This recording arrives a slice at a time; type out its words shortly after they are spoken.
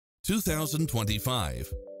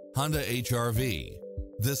2025 Honda HR-V.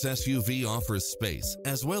 This SUV offers space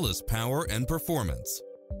as well as power and performance.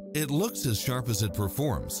 It looks as sharp as it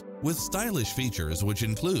performs, with stylish features which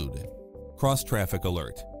include cross-traffic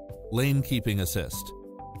alert, lane keeping assist,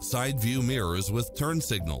 side view mirrors with turn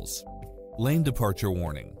signals, lane departure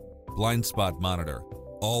warning, blind spot monitor,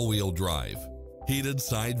 all-wheel drive, heated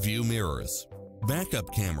side view mirrors,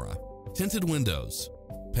 backup camera, tinted windows,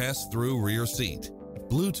 pass-through rear seat,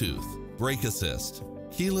 Bluetooth, brake assist,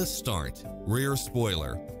 keyless start, rear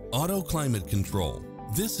spoiler, auto climate control.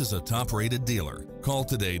 This is a top-rated dealer. Call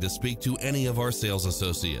today to speak to any of our sales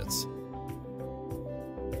associates.